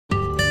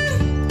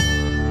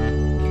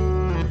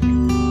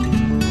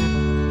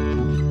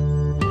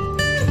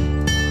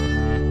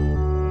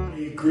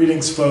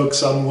Greetings,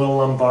 folks. I'm Will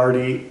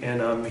Lombardi,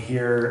 and I'm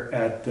here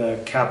at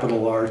the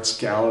Capitol Arts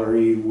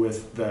Gallery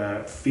with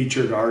the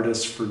featured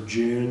artist for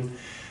June,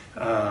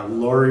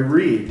 Lori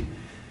Reed.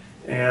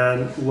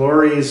 And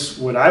Lori's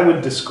what I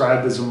would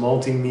describe as a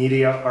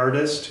multimedia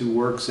artist who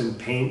works in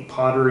paint,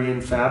 pottery,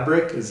 and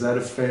fabric. Is that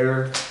a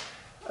fair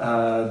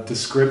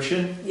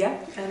description? Yeah,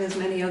 and as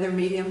many other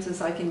mediums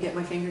as I can get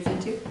my fingers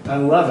into. I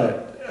love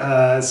it.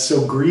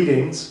 So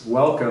greetings,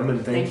 welcome,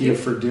 and thank you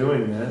for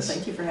doing this.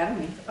 Thank you for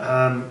having me.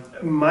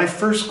 My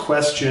first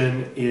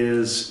question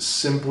is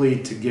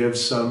simply to give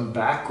some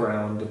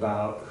background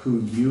about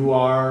who you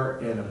are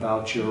and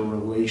about your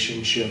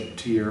relationship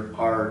to your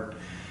art.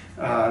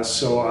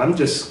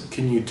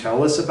 Can you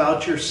tell us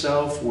about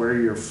yourself, where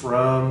you're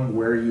from,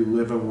 where you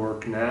live and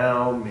work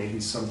now, maybe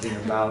something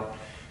about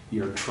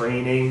your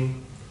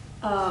training?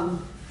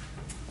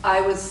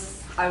 I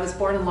was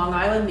born in Long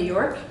Island, New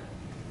York.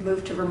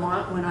 Moved to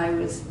Vermont when I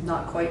was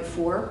not quite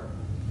 4.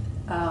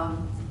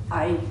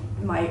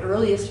 My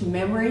earliest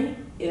memory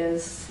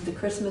is the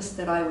Christmas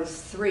that I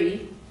was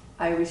 3.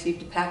 I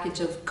received a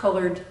package of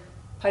colored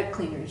pipe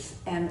cleaners,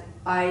 and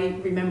I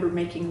remember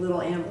making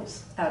little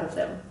animals out of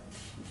them,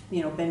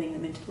 you know, bending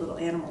them into little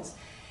animals.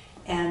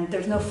 And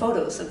there's no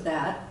photos of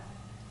that,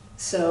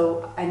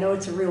 so I know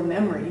it's a real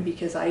memory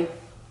because I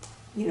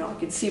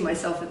could see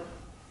myself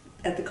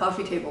at the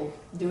coffee table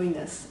doing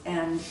this.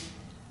 And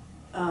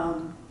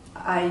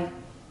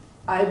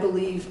I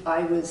believe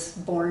I was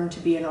born to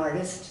be an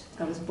artist.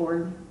 I was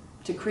born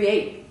to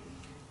create.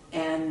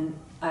 And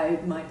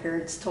my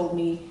parents told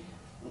me,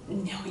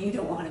 no, you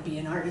don't want to be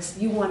an artist.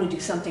 You want to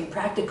do something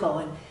practical.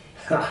 And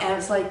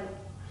it's like,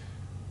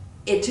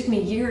 it took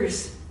me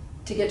years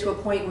to get to a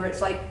point where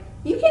it's like,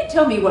 you can't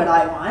tell me what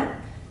I want.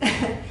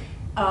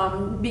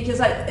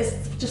 Because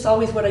it's just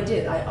always what I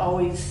did. I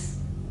always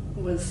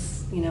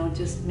was,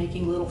 just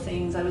making little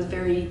things. I was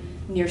very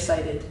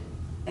nearsighted,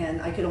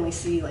 and I could only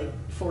see like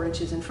 4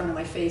 inches in front of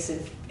my face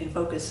in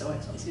focus, so I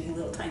was always doing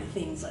little tiny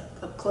things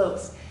up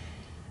close.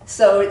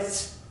 So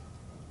it's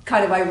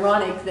kind of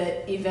ironic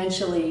that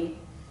eventually,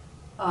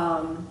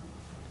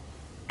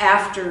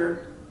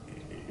 after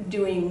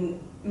doing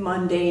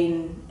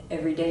mundane,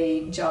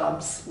 everyday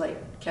jobs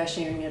like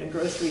cashiering at a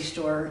grocery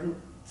store and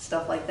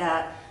stuff like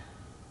that,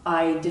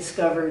 I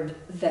discovered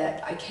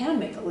that I can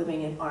make a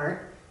living in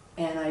art,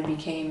 and I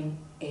became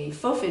a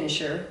faux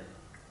finisher,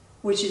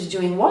 which is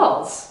doing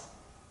walls.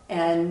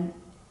 And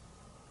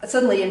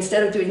suddenly,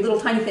 instead of doing little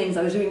tiny things,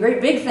 I was doing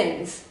great big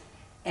things.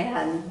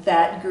 And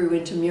that grew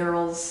into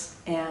murals,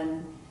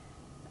 and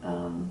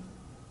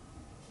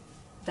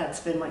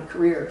that's been my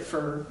career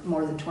for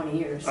more than 20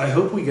 years. I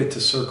hope we get to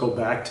circle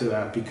back to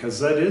that, because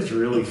that is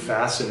really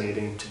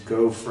fascinating to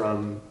go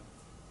from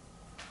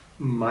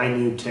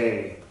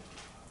minutiae,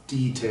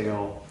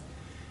 detail,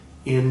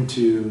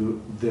 into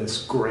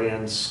this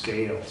grand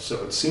scale.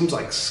 So it seems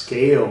like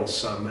scale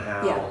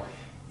somehow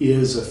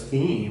is a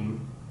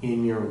theme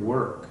in your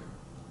work.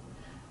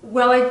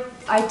 Well,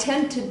 I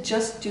tend to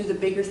just do the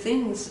bigger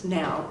things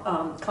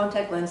now.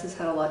 Contact lenses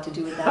had a lot to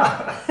do with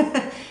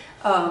that.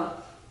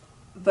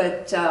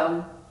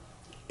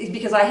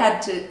 Because I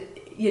had to,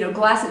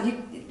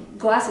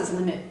 glasses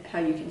limit how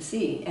you can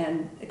see,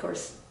 and of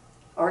course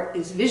art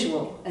is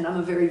visual, and I'm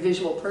a very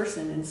visual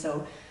person, and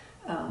so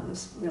it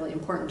was really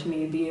important to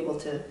me to be able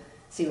to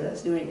see what I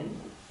was doing, and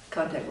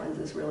contact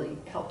lenses really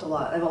helped a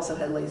lot. I've also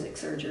had LASIK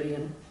surgery,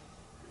 and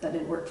that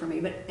didn't work for me,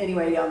 but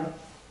anyway.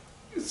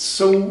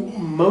 So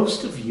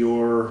most of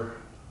your,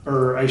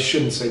 or I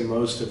shouldn't say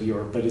most of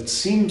your, but it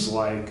seems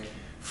like,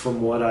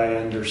 from what I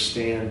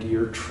understand,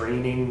 your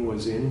training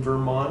was in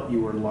Vermont.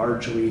 You were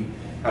largely,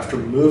 after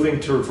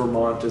moving to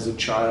Vermont as a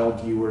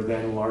child, you were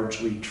then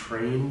largely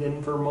trained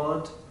in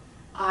Vermont?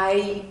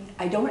 I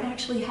don't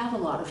actually have a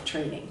lot of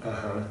training.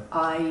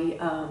 I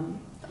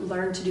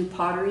learned to do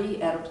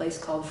pottery at a place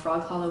called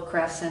Frog Hollow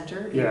Craft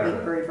Center in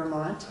Middlebury,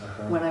 Vermont,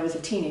 when I was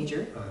a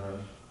teenager.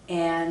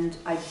 And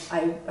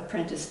I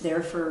apprenticed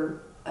there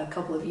for a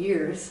couple of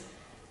years.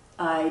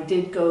 I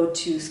did go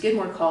to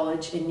Skidmore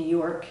College in New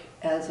York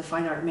as a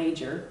fine art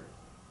major,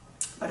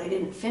 but I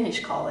didn't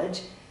finish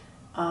college.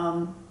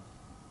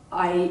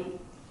 I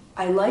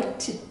like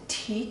to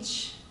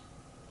teach.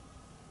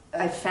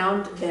 I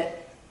found that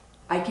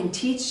I can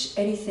teach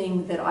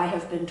anything that I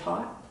have been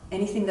taught.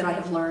 Anything that I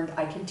have learned,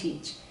 I can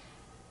teach.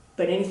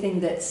 But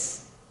anything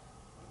that's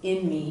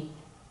in me,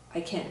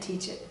 I can't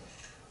teach it.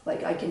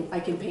 Like I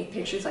can paint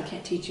pictures, I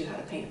can't teach you how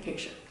to paint a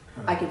picture.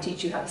 I can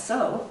teach you how to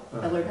sew.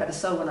 I learned how to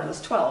sew when I was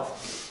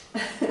 12.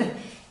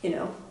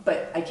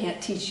 But I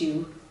can't teach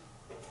you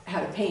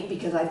how to paint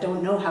because I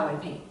don't know how I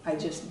paint. I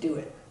just do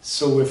it.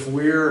 So if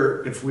we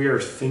are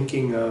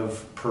thinking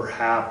of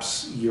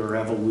perhaps your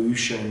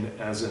evolution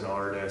as an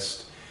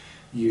artist,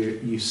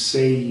 you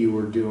say you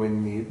were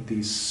doing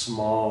these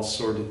small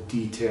sort of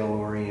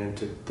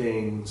detail-oriented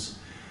things.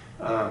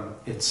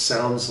 It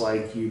sounds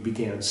like you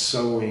began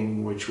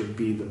sewing, which would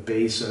be the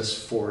basis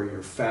for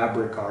your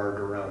fabric art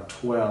around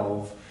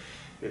 12.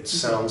 It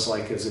sounds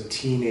like as a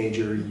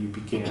teenager you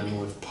began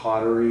with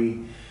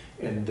pottery,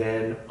 and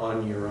then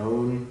on your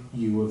own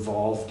you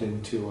evolved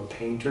into a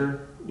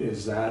painter.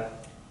 Is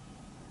that?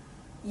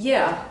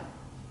 Yeah,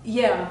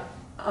 yeah.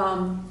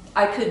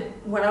 I could,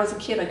 when I was a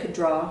kid, I could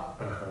draw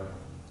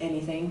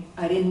anything.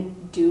 I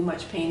didn't do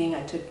much painting.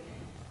 I took,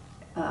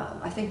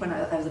 I think when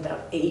I was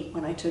about 8,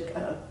 when I took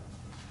a,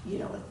 you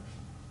know,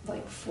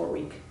 like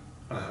 4-week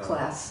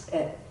class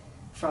at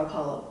Frog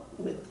Hollow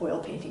with oil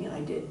painting, and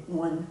I did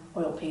one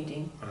oil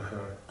painting.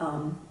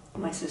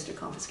 My sister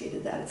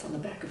confiscated that. It's on the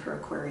back of her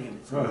aquarium.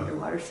 It's an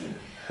underwater scene.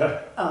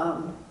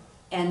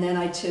 And then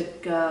I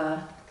took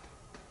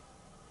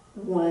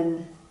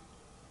one,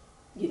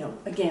 you know,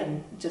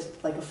 again,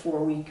 just like a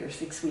 4-week or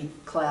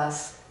 6-week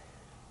class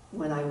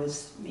when I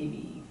was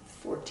maybe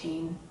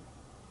 14.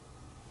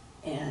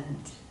 And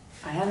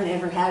I haven't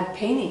ever had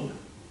painting.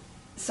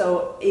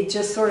 So it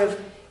just sort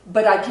of,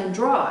 but I can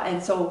draw.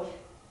 And so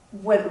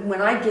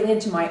when I get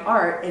into my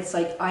art, it's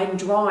like I'm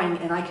drawing,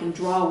 and I can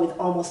draw with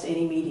almost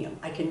any medium.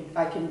 I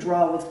can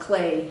draw with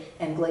clay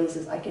and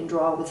glazes. I can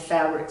draw with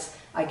fabrics.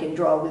 I can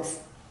draw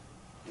with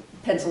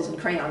pencils and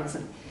crayons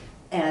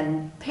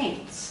and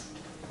paints.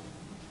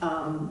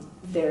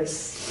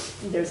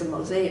 There's a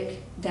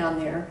mosaic down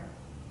there,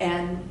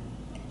 and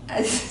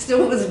I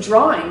still was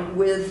drawing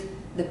with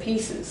the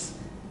pieces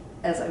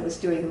as I was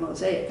doing the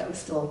mosaic. I was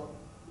still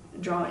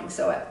drawing.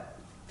 So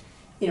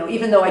you know,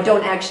 even though I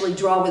don't actually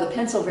draw with a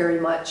pencil very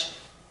much,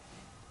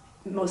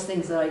 most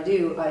things that I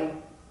do, I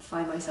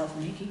find myself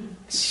making.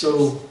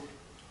 So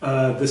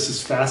this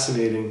is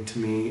fascinating to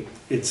me.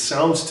 It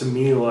sounds to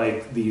me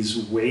like these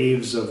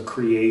waves of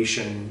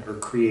creation or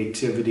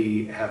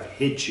creativity have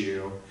hit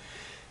you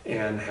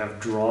and have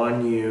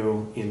drawn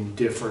you in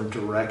different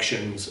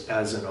directions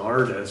as an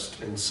artist.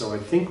 And so I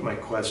think my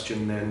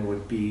question then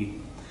would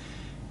be,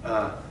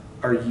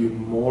 are you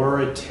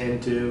more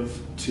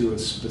attentive to a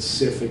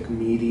specific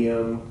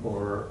medium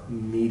or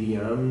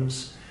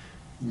mediums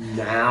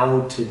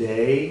now,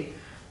 today,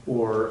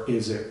 or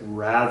is it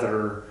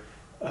rather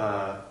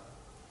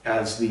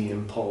as the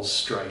impulse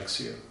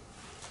strikes you?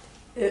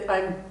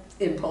 I'm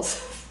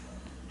impulsive.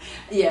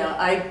 Yeah,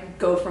 I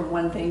go from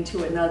one thing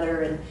to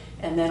another,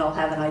 and then I'll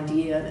have an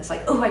idea, and it's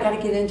like, oh, I got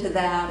to get into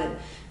that,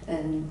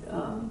 and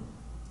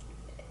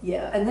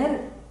yeah, and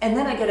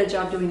then I get a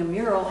job doing a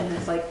mural, and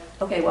it's like,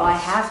 okay, well, I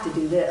have to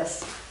do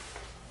this.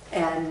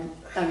 And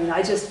I mean,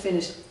 I just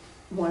finished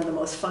one of the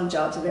most fun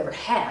jobs I've ever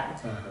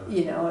had.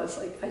 You know, it's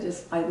like,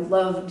 I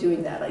love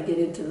doing that. I get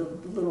into the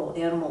little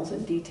animals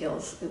and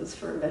details. It was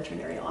for a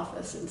veterinary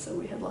office, and so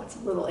we had lots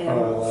of little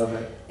animals. Oh, I love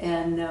it.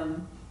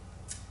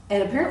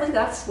 And apparently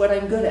that's what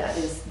I'm good at,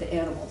 is the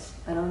animals.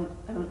 I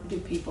don't do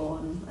people,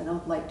 and I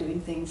don't like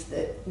doing things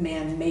that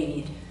man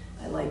made.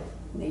 I like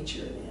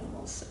nature and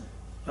animals.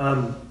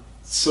 So.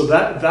 So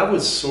that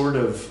was sort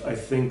of, I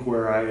think,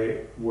 where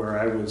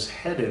I was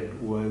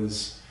headed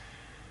was,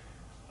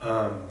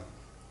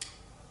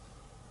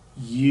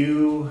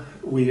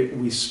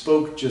 we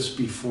spoke just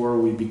before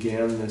we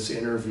began this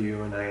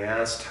interview, and I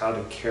asked how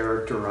to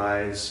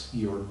characterize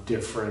your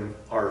different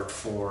art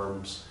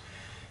forms,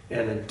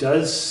 and it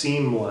does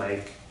seem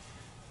like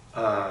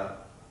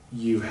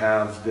you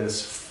have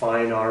this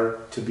fine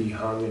art to be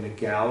hung in a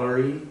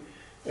gallery,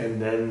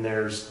 and then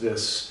there's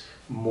this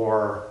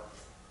more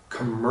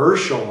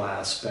commercial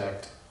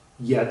aspect,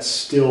 yet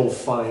still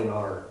fine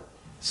art.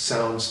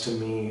 Sounds to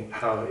me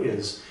how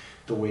is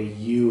the way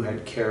you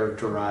had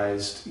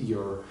characterized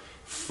your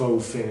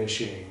faux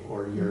finishing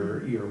or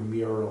your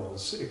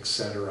murals,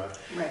 etc.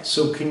 Right.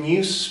 So can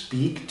you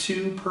speak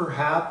to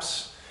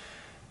perhaps,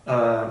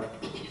 are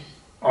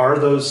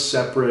those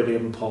separate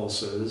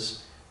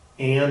impulses,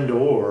 and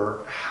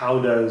or how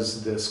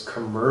does this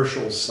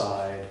commercial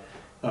side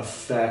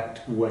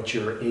affect what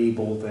you're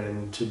able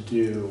then to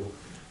do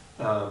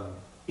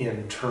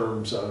in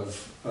terms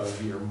of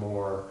your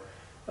more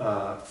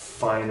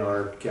fine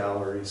art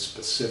gallery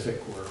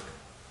specific work?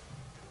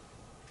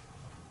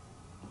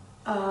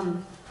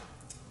 I've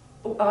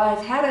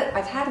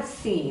had a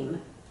theme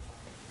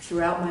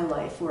throughout my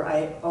life where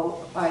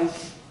I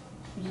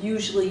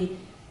usually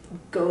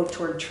go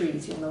toward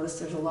trees. You'll notice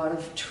there's a lot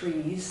of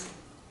trees,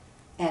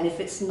 and if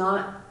it's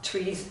not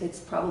trees, it's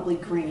probably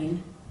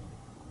green.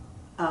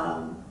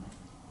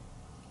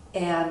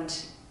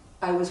 And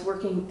I was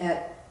working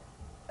at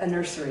a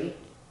nursery,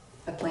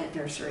 a plant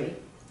nursery,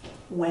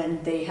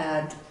 when they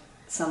had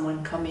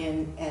someone come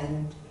in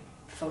and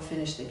faux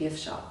finish the gift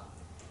shop.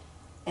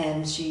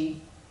 And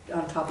she,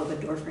 on top of a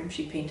door frame,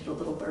 she painted a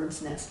little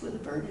bird's nest with a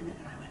bird in it,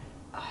 and I went,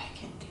 I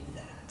can do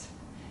that.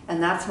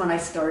 And that's when I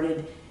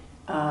started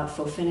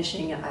faux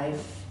finishing.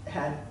 I've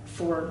had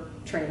 4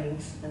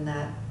 trainings in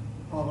that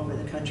all over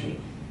the country.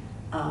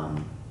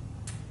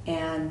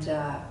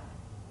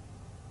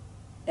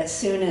 As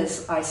soon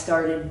as I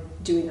started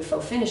doing the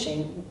faux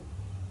finishing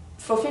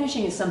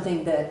is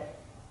something that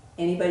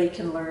anybody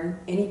can learn.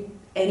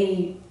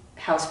 Any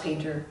house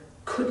painter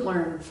could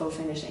learn faux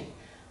finishing,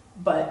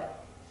 but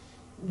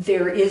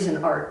there is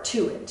an art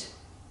to it,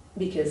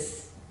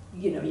 because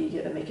you know you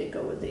got to make it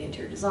go with the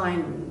interior design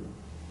and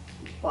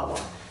blah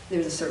blah.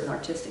 There's a certain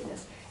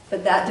artisticness,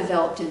 but that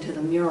developed into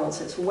the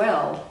murals as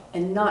well,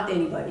 and not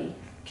anybody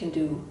can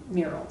do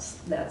murals.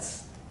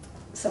 That's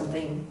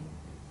something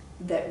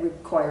that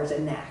requires a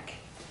knack.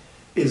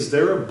 Is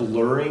there a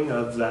blurring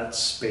of that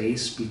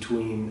space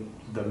between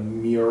the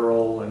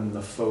mural and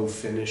the faux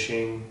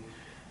finishing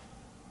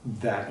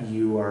that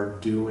you are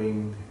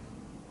doing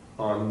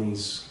on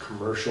these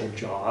commercial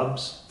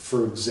jobs?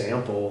 For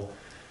example,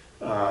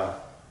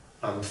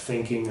 I'm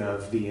thinking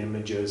of the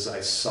images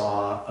I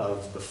saw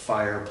of the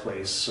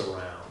fireplace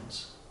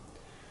surrounds.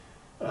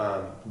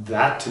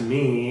 That to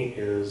me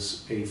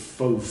is a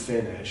faux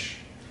finish,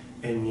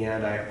 and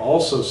yet I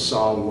also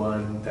saw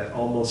one that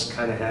almost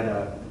kind of had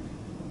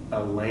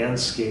a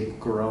landscape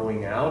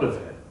growing out of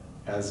it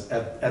as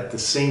at the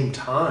same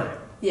time.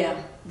 Yeah,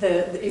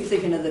 you're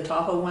thinking of the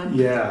Tahoe one?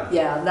 Yeah.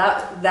 Yeah,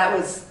 that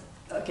was,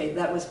 okay,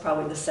 that was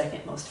probably the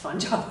second most fun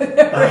job I've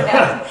ever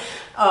had.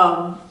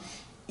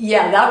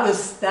 Yeah,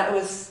 that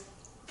was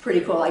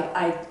pretty cool.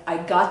 I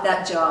got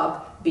that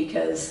job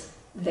because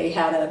they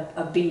had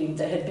a beam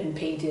that had been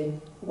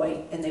painted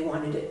white and they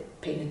wanted it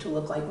painted to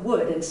look like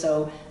wood, and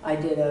so I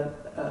did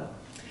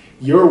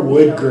your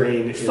wood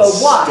grain is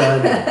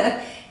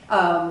stunning.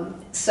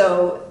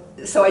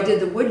 So I did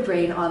the wood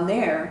grain on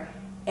there,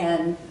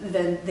 and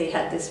then they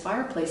had this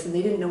fireplace and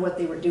they didn't know what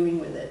they were doing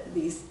with it.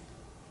 The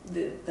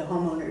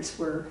homeowners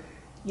were,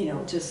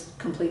 just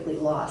completely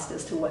lost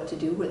as to what to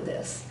do with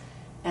this.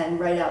 And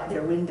right out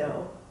their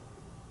window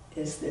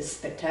is this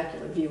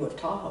spectacular view of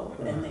Tahoe.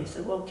 And they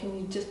said, well, can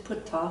you just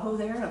put Tahoe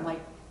there? I'm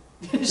like,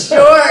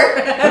 sure,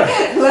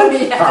 let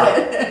me have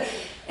it.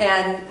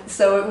 And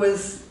so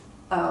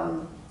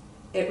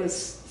it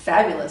was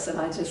fabulous. And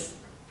I just,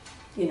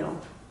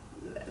 I'm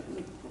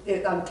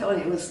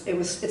telling you,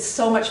 it's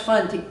so much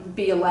fun to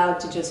be allowed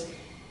to just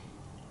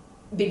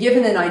be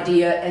given an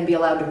idea and be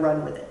allowed to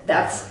run with it.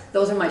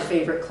 Those are my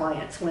favorite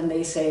clients, when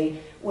they say,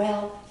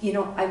 well,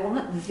 I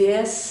want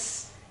this.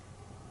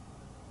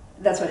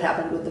 That's what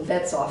happened with the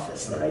vet's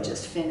office that I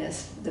just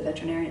finished, the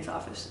veterinarian's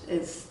office,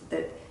 is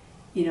that,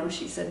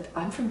 she said,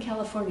 I'm from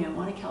California, I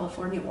want a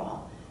California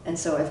wall. And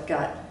so I've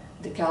got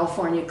the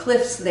California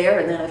cliffs there,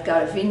 and then I've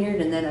got a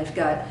vineyard, and then I've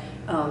got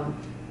a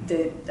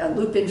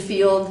lupin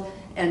field,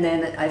 and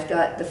then I've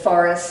got the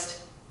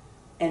forest,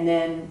 and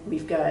then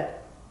we've got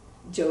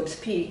Job's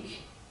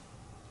Peak,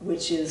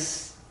 which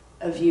is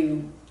a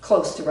view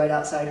close to right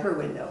outside her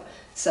window.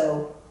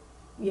 So,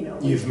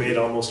 You've made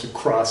almost a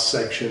cross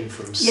section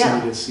from sea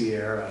to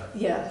Sierra.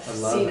 Yeah, I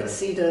love it.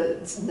 Sea to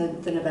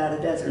the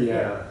Nevada desert.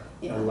 Yeah,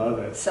 I love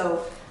it.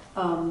 So,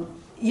 so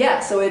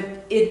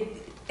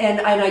and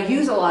I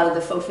use a lot of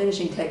the faux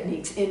finishing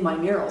techniques in my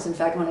murals. In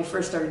fact, when I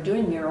first started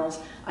doing murals,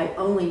 I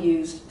only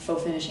used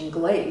faux finishing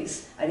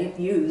glaze. I didn't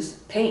use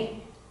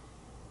paint.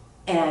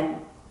 And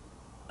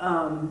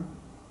I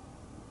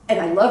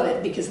love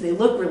it because they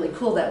look really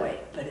cool that way,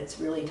 but it's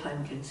really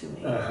time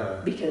consuming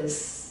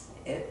because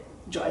it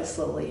dries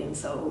slowly, and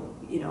so,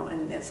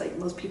 and it's like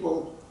most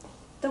people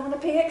don't want to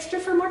pay extra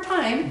for more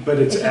time. But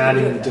it's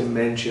adding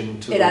dimension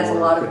to the work itself. It adds a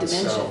lot of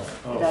dimension.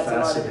 Oh, it adds a lot of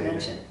fascinating.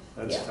 dimension.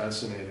 That's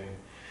fascinating.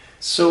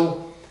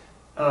 So,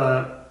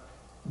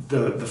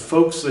 the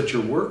folks that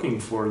you're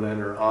working for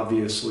then are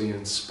obviously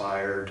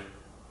inspired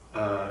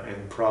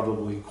and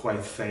probably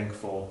quite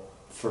thankful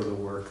for the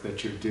work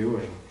that you're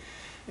doing.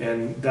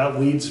 And that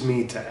leads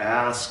me to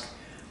ask,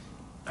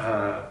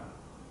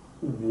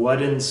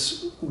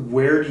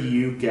 where do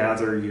you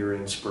gather your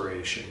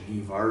inspiration?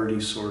 You've already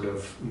sort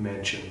of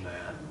mentioned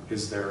that.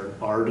 Is there an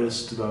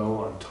artist, though,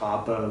 on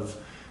top of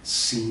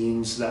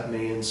scenes that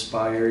may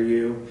inspire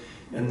you?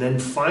 And then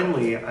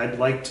finally, I'd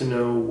like to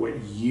know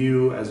what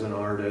you as an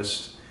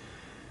artist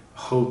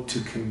hope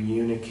to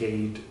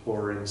communicate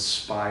or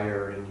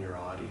inspire in your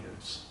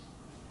audience.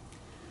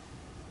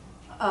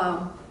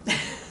 I'm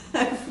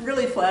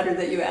really flattered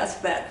that you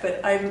asked that,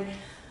 but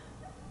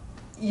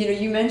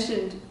you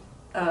mentioned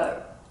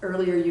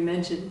earlier, you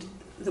mentioned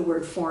the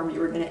word form. You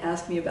were going to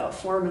ask me about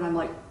form, and I'm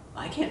like,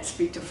 I can't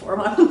speak to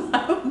form. I don't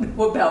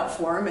know about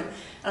form. And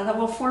I thought,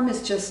 well, form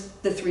is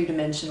just the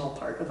three-dimensional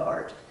part of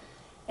art.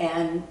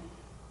 And,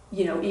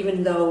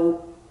 even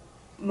though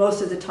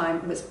most of the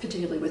time,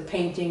 particularly with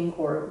painting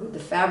or with the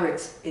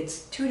fabrics,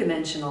 it's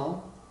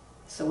two-dimensional,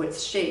 so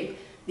it's shape,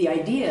 the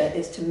idea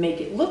is to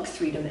make it look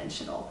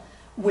three-dimensional,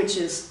 which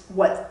is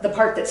what the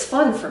part that's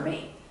fun for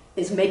me,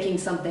 is making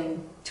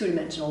something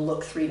two-dimensional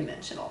look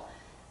three-dimensional.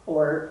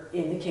 Or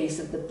in the case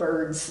of the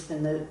birds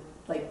and the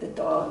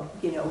dog,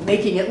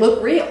 making it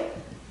look real.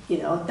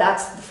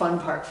 That's the fun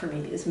part for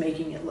me, is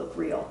making it look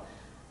real.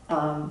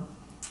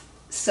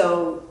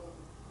 So,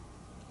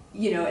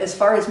 as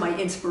far as my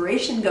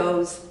inspiration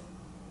goes,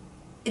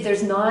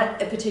 there's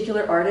not a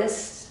particular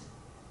artist.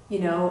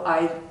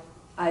 I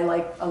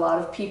like a lot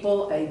of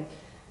people. I,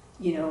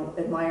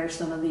 admire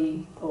some of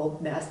the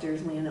old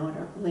masters,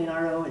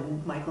 Leonardo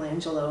and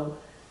Michelangelo.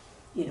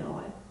 It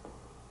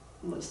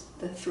was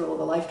the thrill of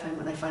a lifetime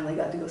when I finally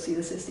got to go see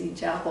the Sistine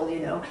Chapel,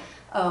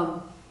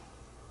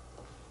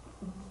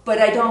 But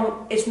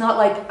it's not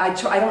like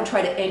I don't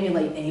try to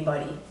emulate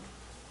anybody.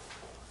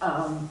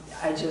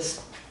 I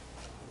just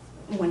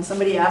when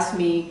somebody asks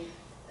me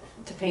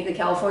to paint the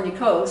California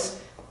coast,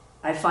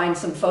 I find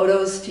some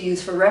photos to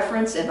use for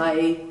reference, and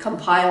I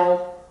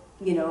compile,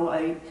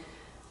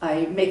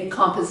 I make a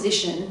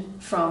composition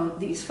from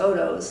these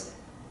photos,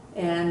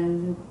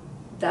 and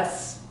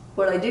that's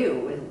what I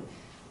do. And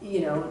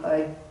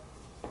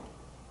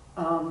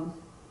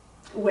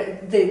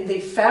the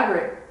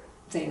fabric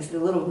things, the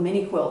little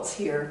mini quilts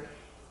here,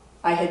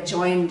 I had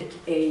joined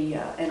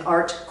an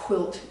art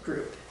quilt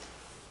group,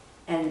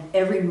 and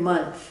every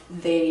month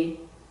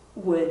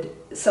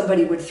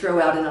somebody would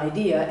throw out an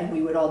idea, and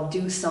we would all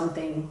do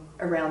something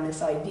around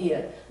this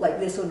idea. Like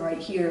this one right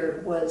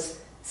here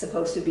was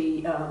supposed to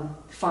be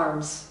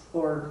farms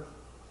or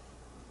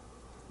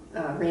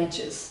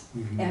ranches.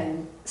 Mm-hmm.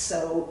 And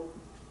so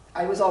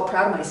I was all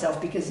proud of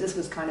myself because this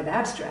was kind of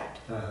abstract.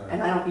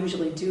 And I don't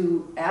usually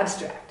do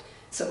abstract.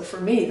 So for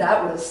me,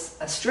 that was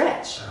a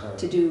stretch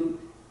to do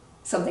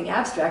something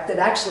abstract that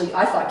actually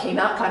I thought came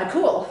out kind of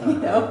cool,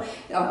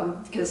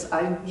 because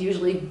I'm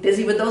usually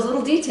busy with those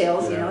little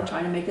details,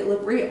 trying to make it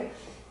look real.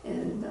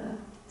 And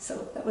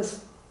so that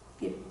was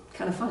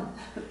kind of fun.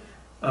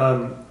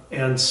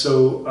 And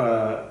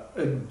so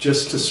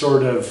just to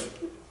sort of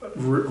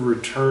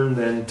return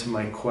then to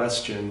my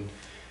question,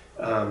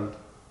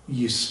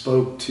 you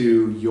spoke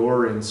to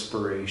your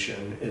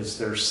inspiration. Is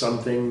there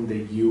something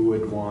that you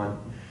would want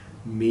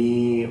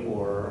me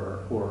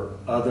or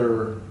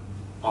other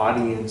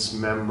audience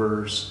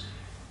members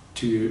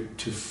to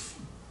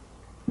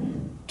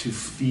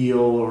feel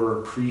or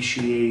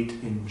appreciate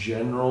in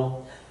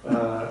general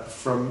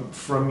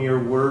from your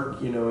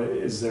work?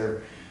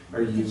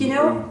 Are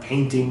you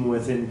painting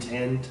with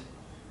intent?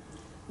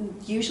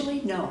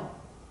 Usually, no.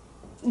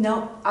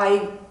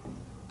 I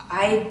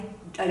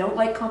don't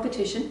like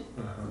competition.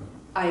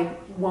 I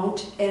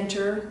won't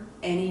enter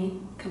any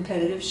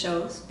competitive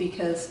shows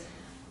because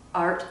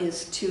art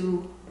is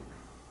too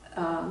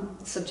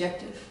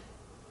subjective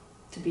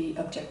to be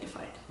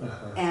objectified.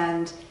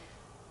 And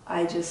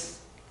I just,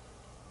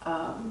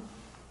 I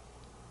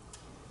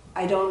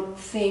don't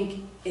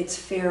think it's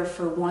fair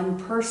for one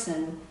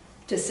person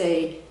to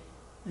say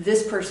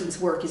this person's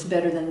work is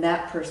better than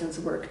that person's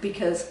work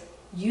because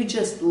you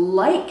just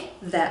like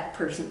that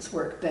person's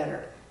work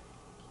better.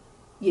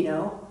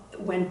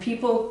 When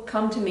people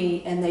come to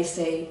me and they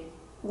say,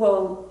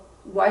 well,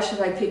 why should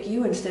I pick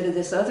you instead of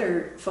this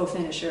other faux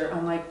finisher?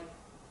 I'm like,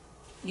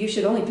 you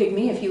should only pick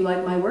me if you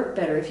like my work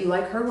better. If you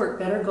like her work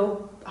better,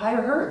 go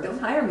hire her. Don't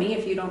hire me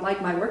if you don't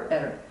like my work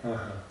better.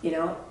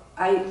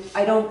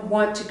 I don't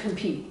want to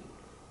compete.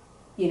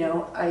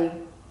 I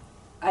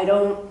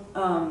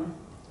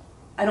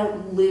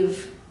don't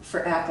live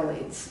for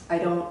accolades. I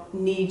don't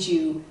need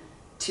you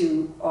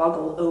to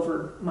ogle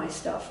over my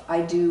stuff.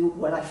 I do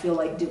what I feel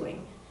like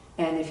doing.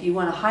 And if you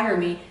want to hire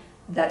me,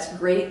 that's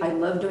great. I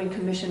love doing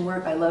commission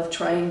work. I love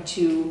trying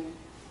to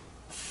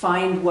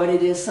find what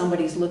it is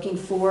somebody's looking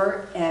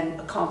for and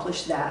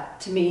accomplish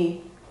that. To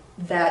me,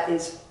 that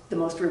is the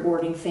most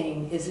rewarding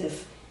thing, is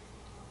if,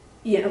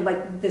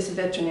 like this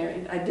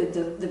veterinarian, I did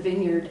the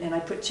vineyard and I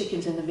put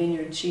chickens in the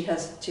vineyard. She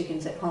has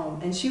chickens at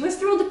home and she was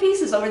thrilled to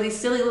pieces over these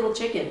silly little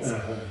chickens.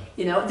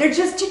 They're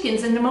just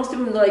chickens and most of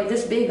them are like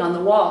this big on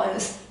the wall.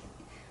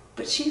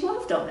 But she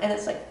loved them. And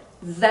it's like,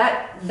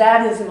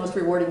 that is the most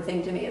rewarding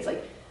thing to me. It's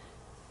like,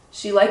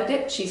 she liked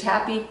it, she's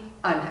happy,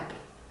 I'm happy.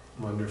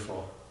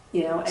 Wonderful.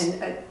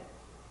 And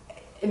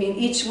I mean,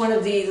 each one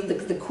of these,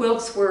 the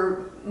quilts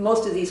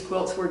most of these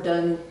quilts were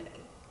done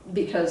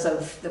because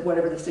of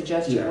whatever the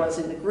suggestion was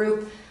in the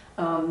group.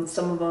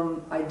 Some of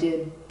them I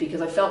did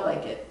because I felt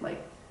like it,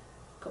 like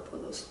a couple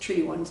of those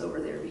tree ones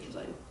over there because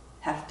I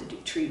have to do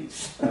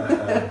trees.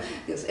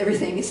 Because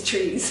everything is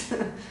trees.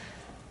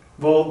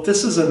 Well,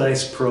 this is a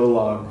nice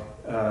prologue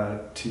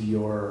to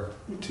your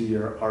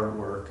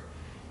artwork,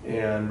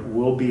 and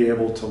we'll be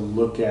able to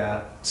look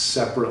at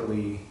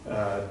separately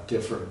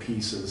different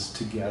pieces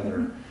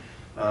together.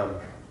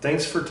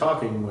 Thanks for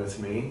talking with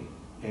me,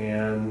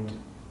 and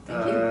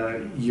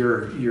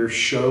your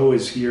show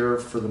is here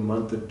for the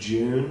month of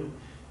June,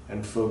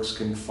 and folks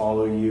can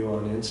follow you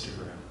on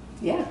Instagram.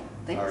 Yeah,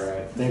 thanks. All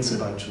right, thanks a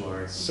bunch,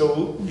 Lori.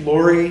 So,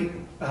 Lori,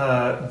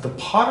 the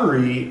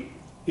pottery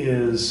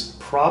is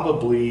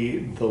probably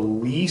the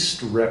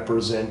least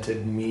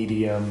represented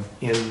medium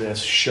in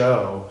this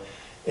show,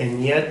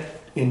 and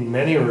yet in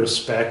many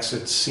respects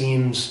it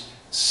seems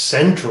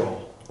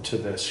central to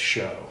this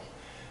show.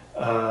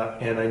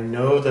 And I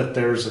know that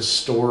there's a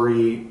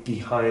story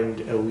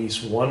behind at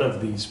least one of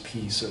these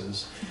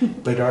pieces,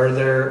 but are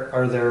there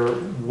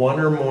one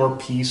or more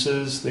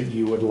pieces that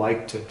you would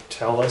like to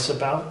tell us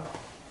about?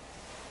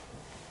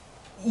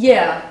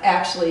 Yeah,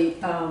 actually,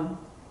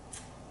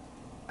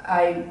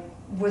 I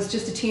was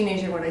just a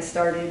teenager when I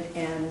started,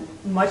 and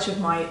much of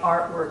my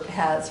artwork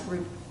has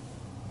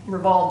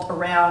revolved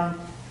around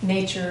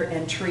nature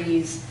and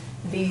trees.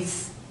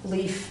 These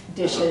leaf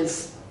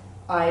dishes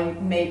I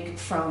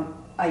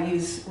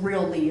use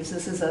real leaves.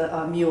 This is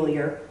a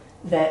mulier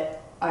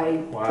that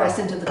I press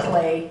into the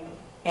clay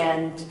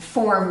and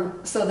form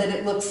so that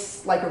it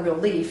looks like a real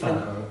leaf.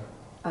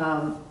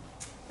 And,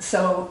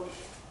 so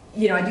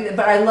you know, I do that,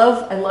 but I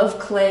love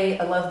clay.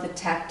 I love the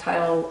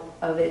tactile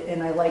of it,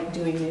 and I like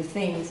doing new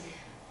things.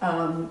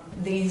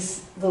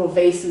 These little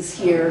vases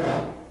here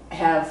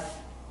have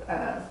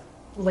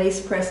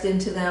lace pressed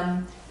into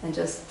them and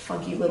just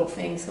funky little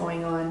things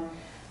going on.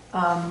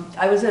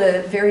 I was at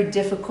a very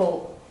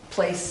difficult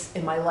place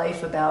in my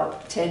life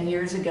about 10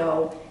 years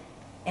ago,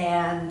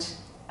 and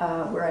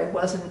where I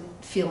wasn't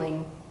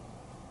feeling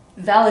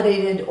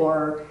validated,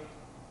 or,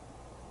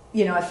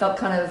 you know, I felt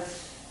kind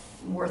of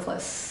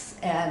worthless,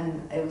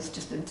 and it was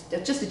just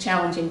a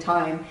challenging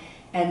time.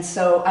 And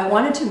so I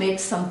wanted to make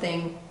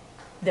something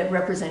that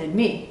represented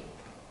me.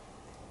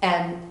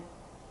 And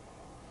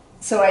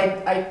so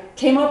I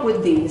came up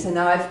with these, and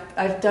now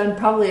I've done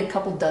probably a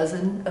couple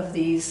dozen of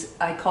these.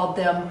 I called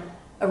them,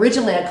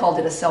 originally I called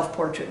it a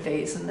self-portrait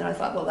vase, and then I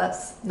thought, well,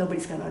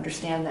 nobody's going to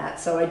understand that,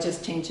 so I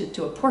just changed it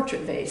to a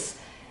portrait vase.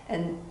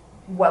 And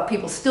while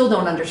people still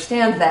don't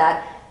understand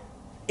that,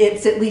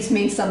 it at least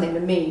means something to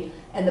me.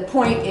 And the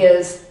point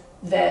is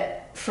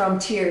that from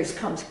tears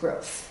comes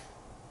growth.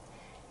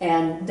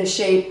 And the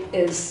shape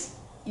is,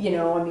 you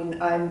know, I mean,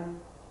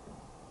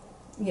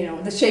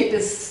 the shape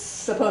is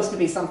supposed to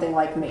be something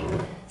like me.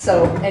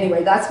 So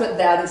anyway, that's what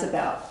that is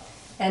about.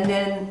 And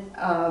then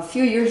a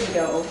few years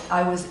ago,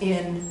 I was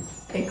in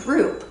a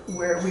group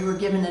where we were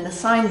given an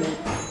assignment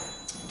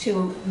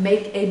to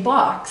make a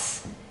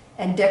box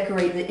and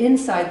decorate the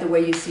inside the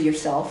way you see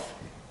yourself,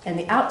 and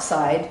the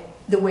outside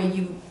the way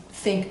you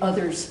think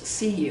others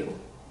see you.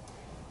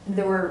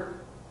 There were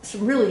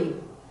some really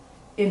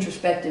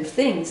introspective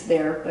things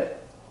there,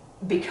 but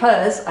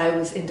because I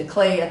was into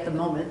clay at the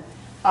moment,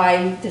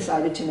 I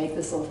decided to make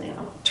this little thing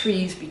on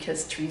trees,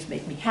 because trees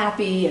make me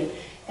happy,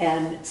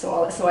 and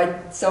so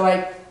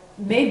I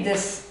made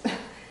this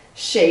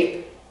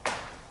shape,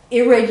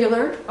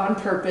 irregular on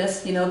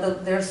purpose. You know,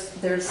 there's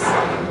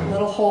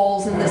little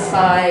holes in the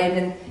side,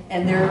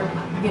 and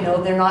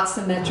they're not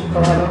symmetrical.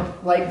 I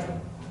don't like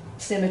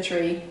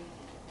symmetry,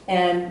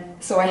 and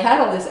so I had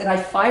all this, and I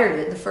fired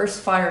it. The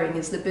first firing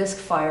is the bisque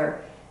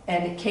fire,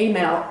 and it came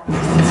out with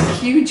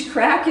this huge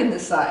crack in the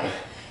side,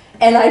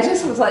 and I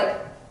just was like,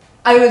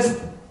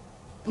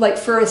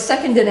 for a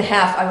second and a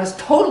half, I was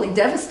totally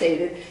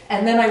devastated.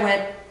 And then I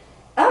went,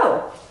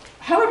 oh,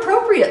 how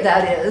appropriate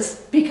that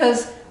is,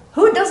 because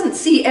who doesn't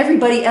see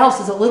everybody else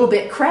as a little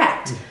bit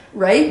cracked,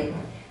 right?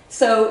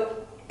 So,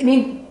 I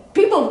mean,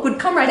 people would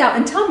come right out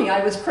and tell me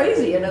I was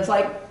crazy, and I was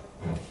like,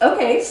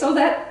 okay, so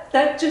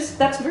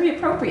that's very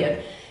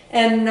appropriate.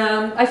 And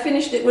I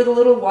finished it with a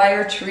little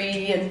wire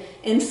tree, and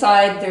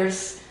inside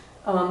there's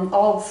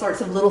all sorts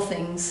of little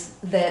things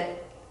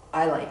that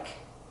I like.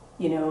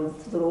 You know,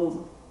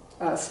 little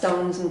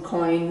stones and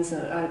coins.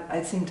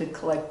 I seem to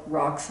collect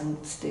rocks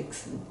and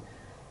sticks and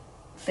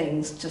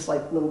things, just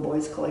like little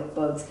boys collect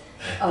bugs.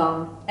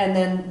 And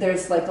then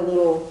there's like a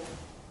little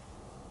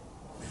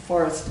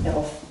forest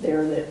elf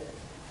there that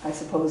I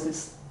suppose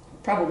is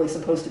probably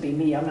supposed to be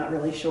me. I'm not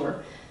really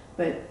sure.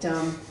 But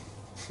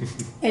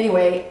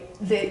anyway,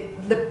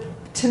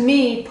 to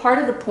me, part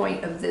of the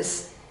point of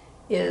this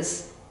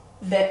is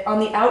that on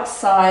the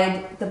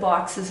outside, the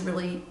box is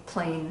really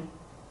plain.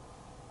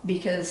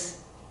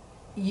 Because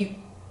you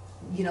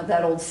know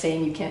that old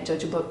saying, you can't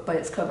judge a book by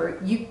its cover.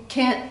 You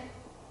can't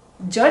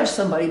judge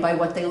somebody by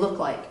what they look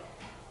like.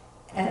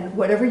 And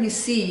whatever you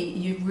see,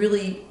 you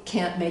really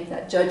can't make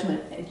that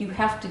judgment. You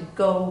have to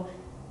go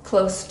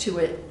close to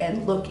it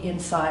and look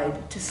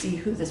inside to see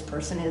who this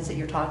person is that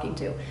you're talking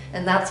to.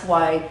 And that's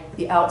why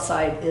the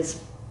outside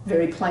is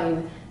very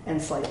plain and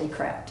slightly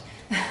cracked.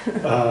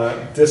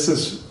 This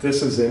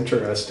is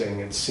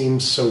interesting. It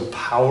seems so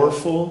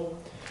powerful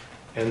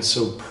and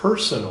so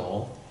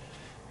personal,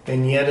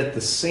 and yet at the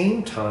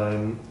same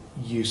time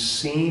you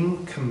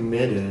seem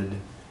committed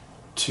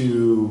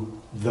to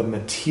the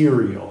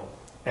material,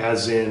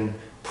 as in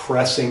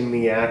pressing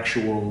the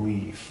actual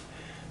leaf,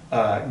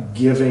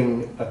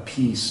 giving a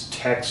piece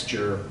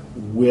texture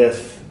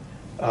with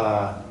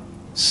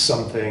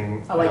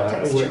something, I like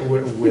texture.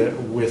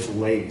 with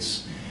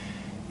lace.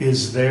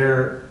 Is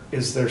there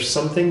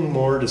something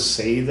more to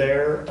say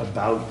there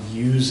about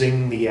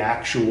using the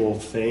actual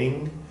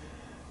thing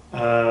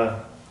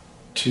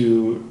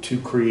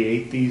to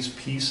create these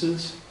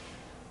pieces?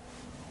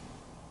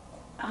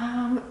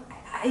 I'm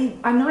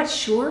not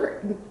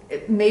sure.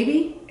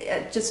 Maybe.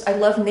 I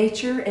love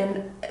nature,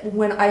 and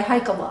when I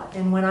hike a lot,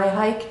 and when I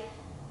hike,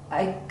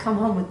 I come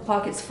home with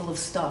pockets full of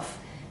stuff,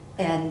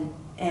 and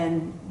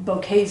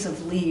bouquets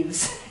of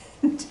leaves,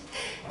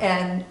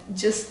 and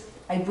just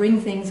I bring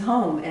things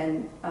home.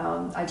 And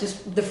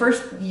the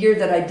first year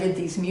that I did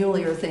these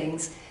Mulier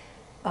things,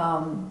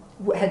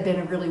 had been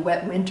a really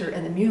wet winter,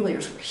 and the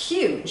Muliers were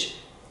huge,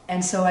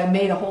 and so I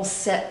made a whole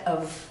set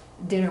of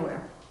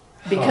dinnerware,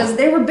 because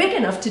they were big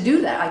enough to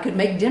do that. I could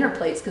make dinner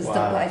plates, because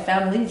wow. I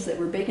found leaves that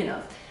were big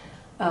enough.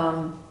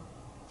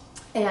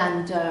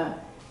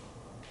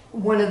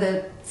 One of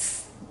the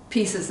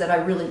pieces that I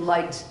really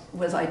liked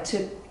was I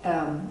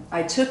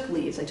took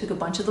leaves. I took a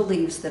bunch of the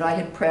leaves that I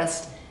had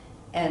pressed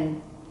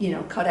and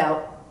cut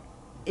out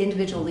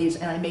individual leaves,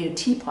 and I made a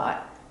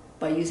teapot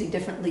by using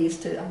different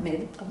leaves. I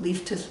made a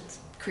leaf to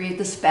create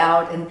the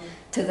spout and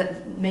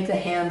to make the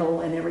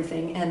handle and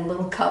everything, and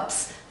little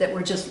cups that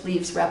were just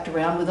leaves wrapped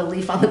around with a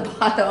leaf on the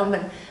bottom,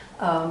 and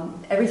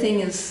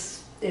everything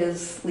is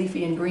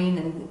leafy and green,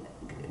 and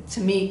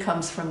to me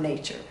comes from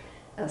nature.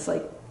 And it's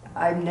like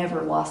I'm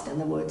never lost in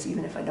the woods,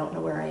 even if I don't know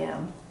where I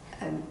am.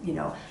 And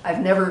I've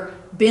never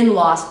been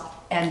lost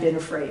and been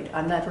afraid.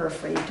 I'm never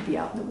afraid to be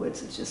out in the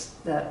woods. It's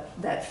just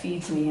that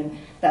feeds me, and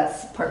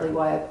that's partly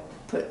why I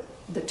put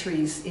the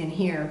trees in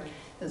here,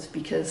 is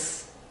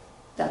because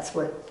that's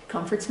what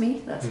comforts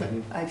me. That's what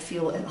I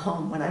feel at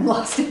home when I'm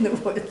lost in the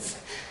woods.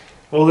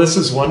 Well, this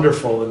is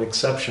wonderful and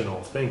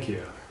exceptional. Thank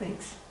you.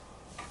 Thanks.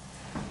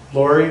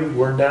 Lori,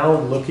 we're now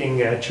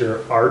looking at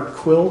your art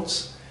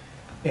quilts,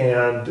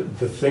 and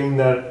the thing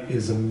that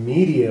is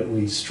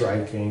immediately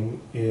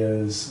striking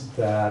is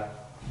that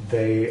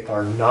they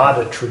are not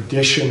a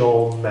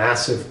traditional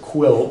massive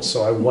quilt.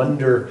 So I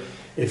wonder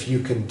if you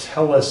can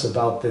tell us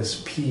about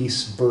this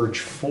piece, Birch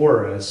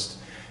Forest,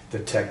 the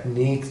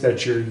technique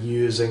that you're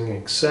using,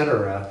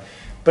 etc.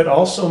 But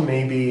also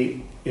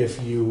maybe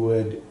if you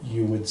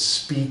would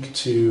speak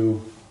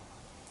to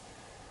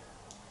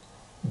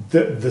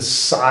the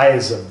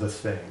size of the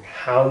thing,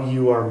 how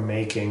you are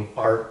making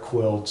art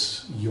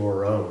quilts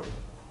your own.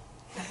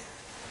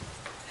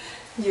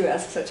 You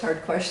ask such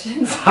hard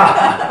questions.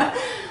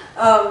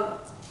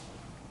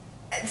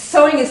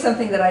 Sewing is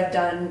something that I've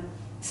done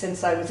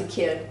since I was a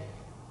kid.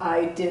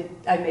 I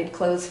made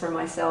clothes for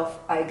myself.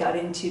 I got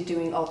into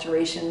doing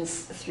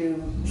alterations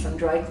through some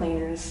dry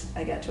cleaners.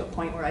 I got to a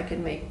point where I could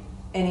make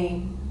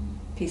any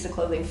piece of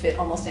clothing fit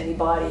almost any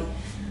body.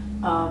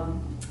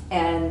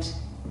 And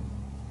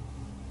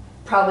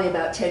probably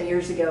about 10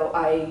 years ago,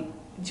 I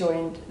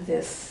joined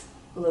this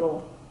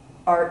little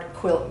art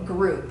quilt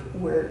group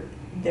where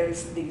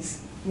there's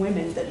these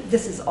women that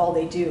this is all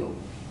they do.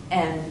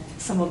 And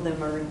some of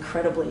them are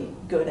incredibly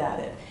good at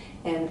it.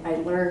 And I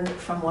learned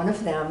from one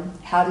of them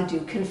how to do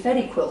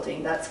confetti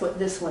quilting. That's what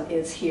this one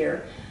is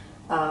here.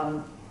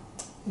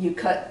 You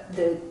cut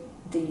the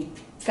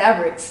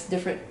fabrics,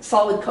 different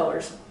solid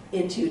colors,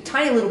 into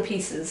tiny little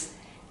pieces,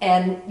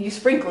 and you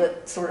sprinkle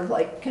it sort of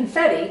like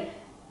confetti,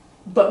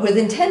 but with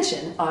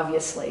intention,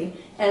 obviously.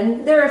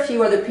 And there are a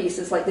few other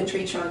pieces, like the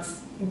tree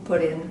trunks you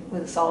put in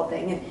with a solid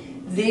thing. And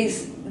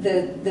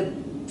the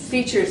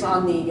features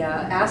on the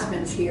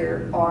aspens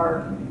here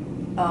are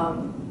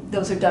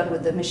those are done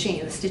with the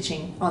machine, the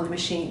stitching on the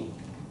machine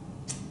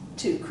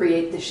to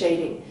create the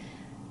shading.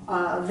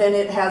 Then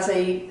it has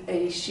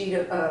a sheet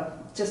of,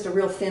 just a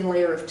real thin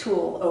layer of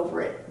tulle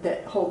over it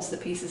that holds the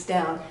pieces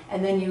down.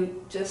 And then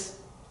you just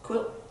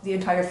quilt the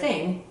entire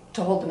thing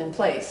to hold them in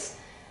place.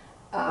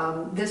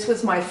 This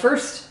was my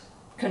first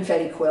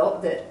confetti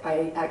quilt that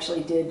I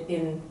actually did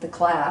in the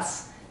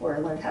class where I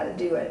learned how to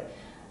do it.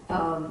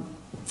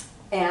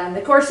 And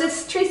of course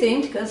it's tree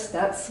themed because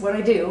that's what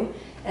I do.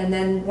 And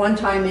then one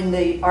time in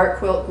the art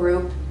quilt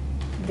group,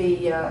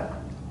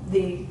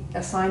 the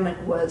assignment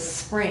was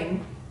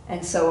spring,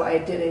 and so I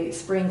did a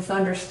spring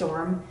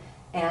thunderstorm,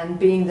 and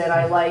being that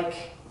I like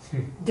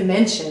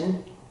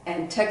dimension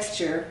and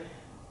texture,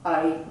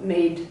 I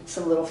made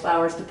some little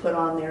flowers to put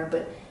on there,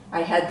 but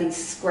I had these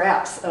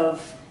scraps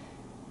of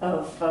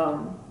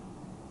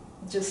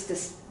just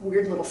this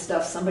weird little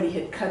stuff. Somebody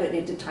had cut it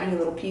into tiny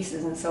little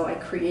pieces, and so I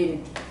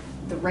created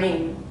the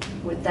rain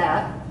with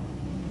that.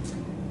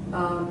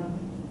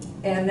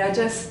 And I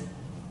just,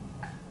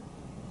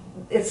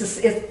 this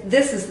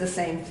is the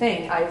same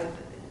thing.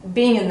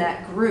 Being in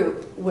that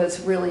group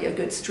was really a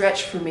good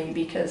stretch for me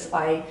because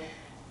I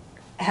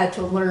had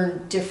to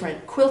learn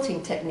different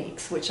quilting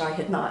techniques, which I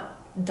had not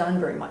done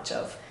very much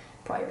of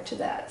prior to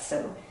that.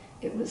 So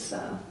it was,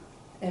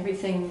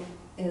 everything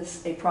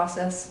is a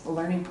process, a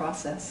learning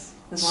process.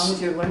 As long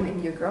as you're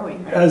learning, you're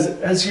growing. Right?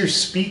 As you're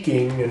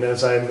speaking, and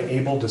as I'm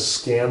able to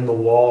scan the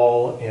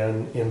wall,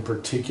 and in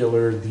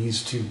particular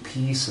these two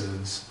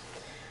pieces,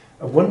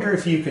 I wonder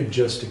if you could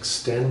just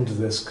extend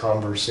this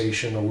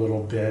conversation a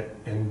little bit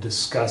and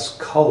discuss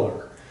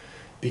color.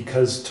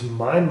 Because to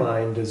my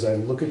mind, as I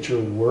look at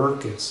your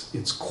work,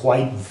 it's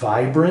quite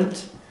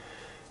vibrant,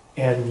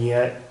 and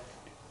yet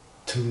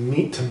to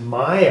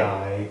my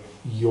eye,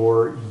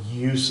 your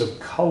use of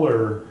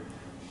color,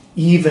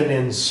 even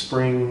in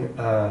spring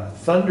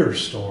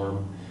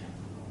thunderstorm,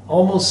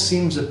 almost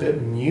seems a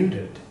bit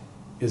muted.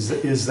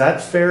 Is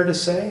that fair to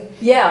say?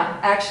 Yeah,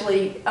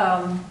 actually,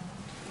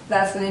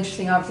 that's an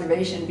interesting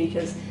observation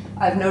because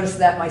I've noticed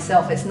that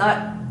myself. It's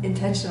not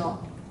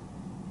intentional.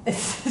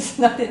 It's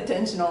not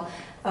intentional.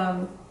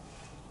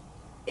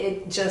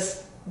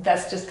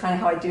 That's just kind of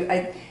how I do.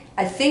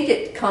 I think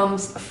it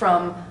comes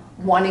from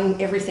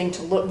wanting everything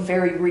to look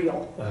very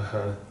real.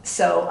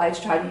 So I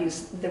try to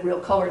use the real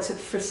colors.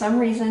 For some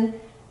reason,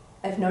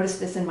 I've noticed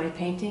this in my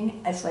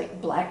painting. It's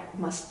like black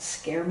must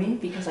scare me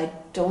because I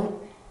don't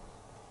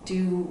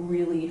do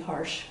really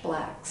harsh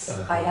blacks.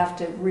 I have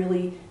to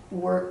really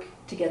work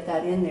to get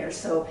that in there.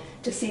 So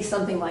to see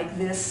something like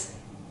this,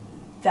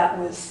 that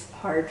was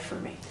hard for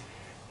me.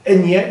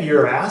 And yet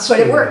you're asking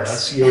But it works.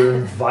 us, you're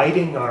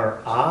inviting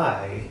our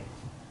eye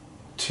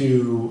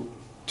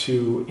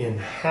to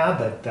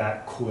inhabit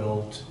that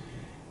quilt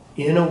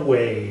in a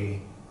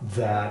way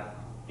that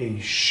a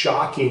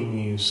shocking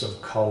use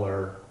of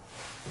color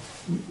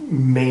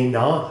may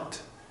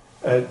not.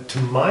 To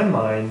my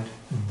mind,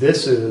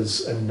 this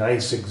is a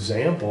nice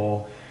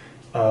example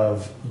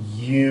of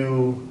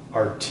you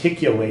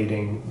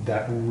articulating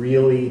that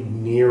really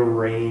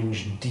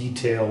near-range,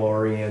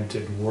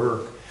 detail-oriented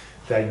work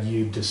that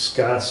you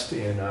discussed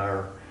in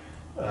our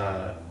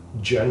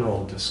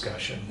general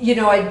discussion. You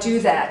know, I do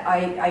that.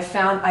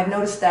 I've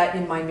noticed that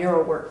in my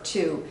mural work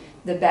too.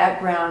 The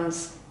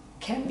backgrounds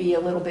can be a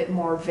little bit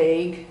more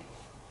vague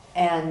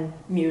and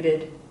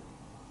muted,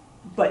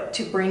 but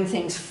to bring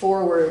things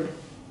forward,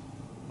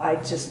 I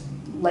just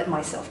let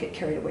myself get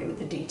carried away with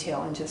the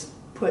detail and just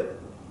put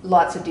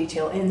lots of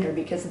detail in there,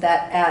 because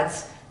that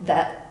adds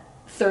that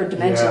third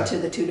dimension to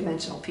the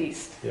two-dimensional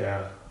piece.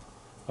 Yeah.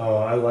 Oh,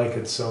 I like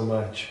it so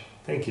much.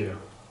 Thank you.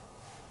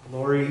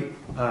 Lori,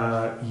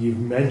 you've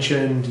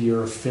mentioned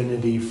your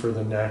affinity for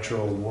the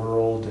natural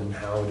world and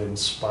how it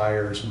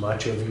inspires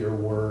much of your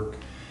work.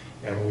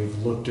 And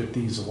we've looked at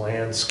these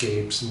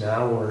landscapes.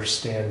 Now we're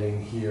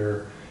standing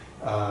here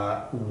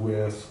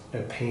with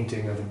a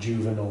painting of a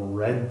juvenile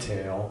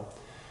redtail.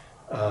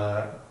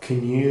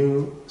 Can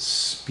you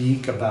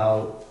speak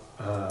about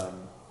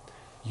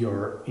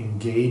your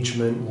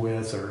engagement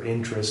with or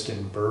interest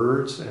in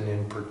birds? And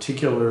in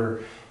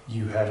particular,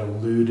 you had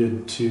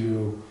alluded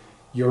to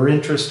your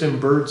interest in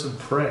birds of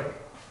prey.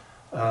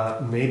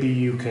 Maybe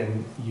you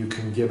can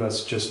give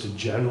us just a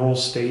general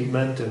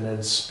statement and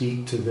then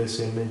speak to this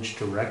image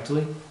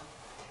directly.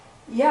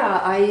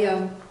 Yeah,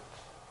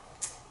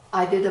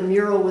 I did a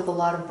mural with a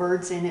lot of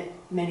birds in it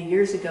many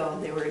years ago.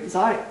 They were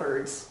exotic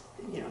birds,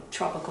 you know,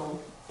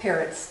 tropical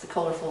parrots, the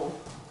colorful,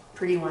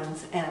 pretty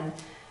ones, and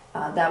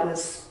that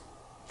was,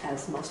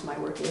 as most of my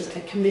work is,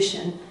 a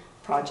commission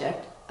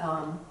project.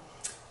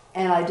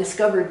 And I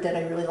discovered that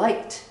I really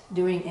liked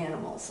doing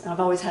animals. And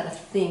I've always had a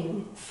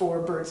thing for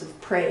birds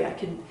of prey. I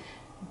can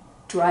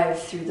drive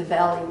through the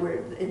valley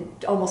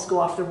and almost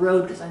go off the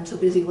road because I'm so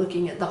busy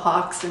looking at the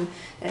hawks and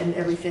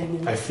everything.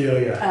 And, I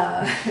feel you.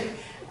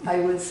 I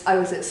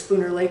was at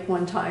Spooner Lake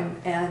one time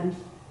and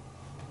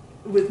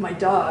with my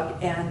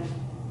dog, and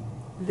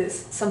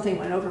something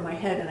went over my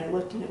head, and I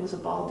looked, and it was a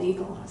bald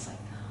eagle. And I was like,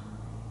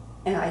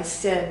 and I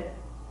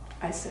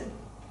said,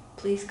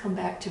 please come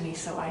back to me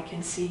so I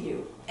can see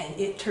you. And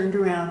it turned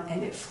around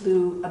and it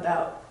flew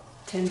about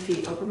 10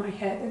 feet over my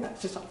head, and I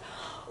was just like,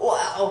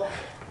 wow.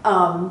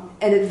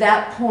 And at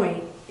that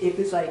point, it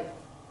was like,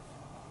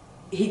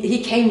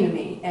 he came to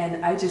me,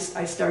 and I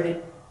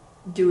started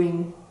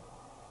doing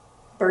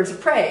birds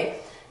of prey.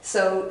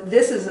 So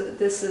this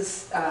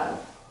is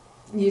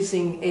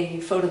using a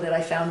photo that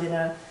I found in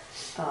a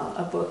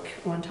book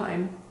one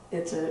time.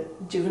 It's a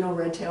juvenile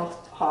red-tailed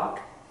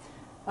hawk.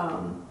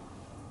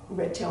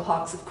 Red-tailed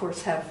hawks, of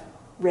course, have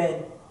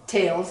red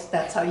tails.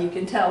 That's how you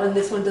can tell, and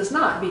this one does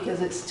not,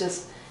 because it's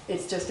just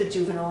a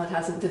juvenile. It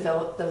hasn't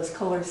developed those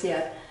colors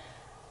yet.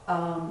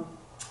 But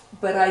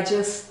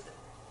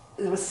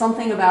there was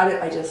something about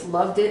it. I just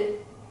loved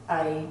it.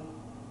 I'd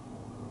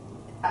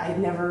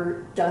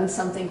never done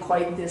something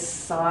quite this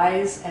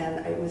size,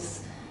 and it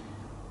was.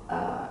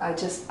 I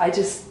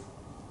just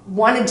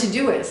wanted to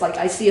do it. It's like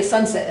I see a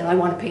sunset and I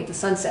want to paint the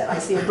sunset. I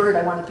see a bird,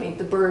 I want to paint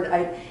the bird.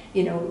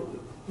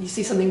 You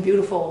see something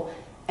beautiful,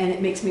 and it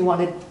makes me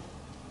want to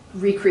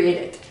recreate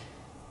it,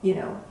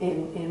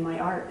 in my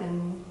art.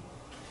 And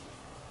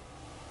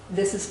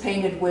this is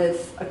painted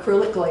with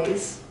acrylic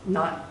glaze,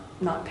 not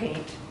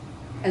paint.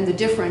 And the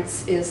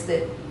difference is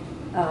that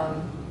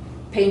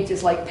paint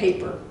is like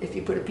paper. If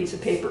you put a piece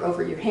of paper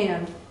over your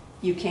hand,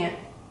 you can't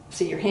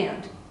see your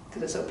hand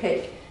because it's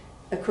opaque.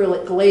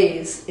 Acrylic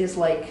glaze is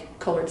like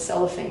colored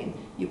cellophane.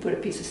 You put a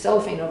piece of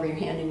cellophane over your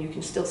hand and you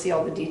can still see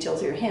all the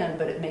details of your hand,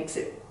 but it makes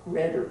it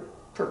red or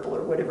purple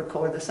or whatever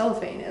color the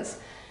cellophane is.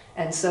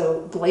 And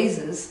so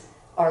glazes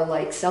are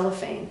like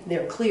cellophane.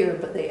 They're clear,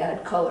 but they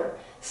add color.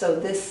 So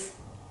this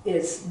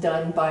is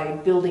done by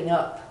building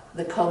up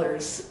the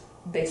colors,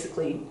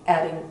 basically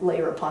adding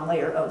layer upon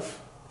layer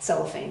of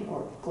cellophane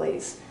or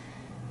glaze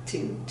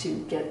to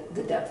get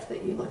the depth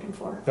that you're looking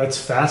for. That's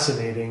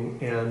fascinating,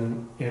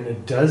 and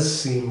it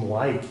does seem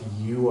like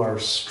you are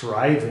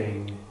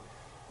striving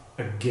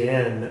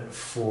again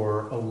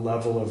for a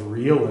level of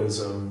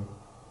realism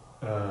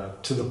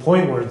to the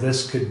point where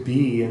this could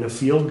be in a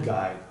field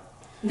guide.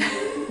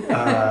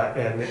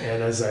 And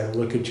as I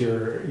look at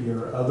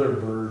your other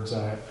birds,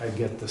 I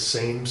get the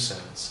same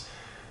sense.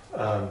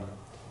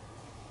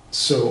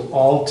 So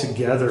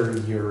altogether,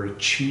 you're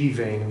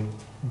achieving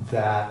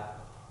that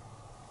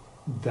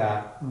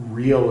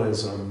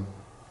realism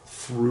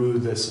through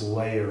this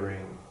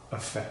layering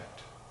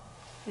effect.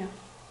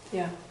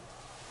 Yeah.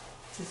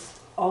 Just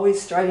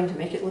always striving to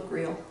make it look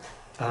real.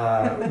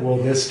 Well,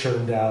 this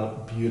turned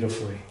out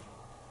beautifully.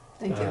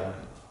 Thank you.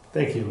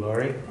 Thank you,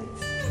 Lori.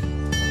 Thanks.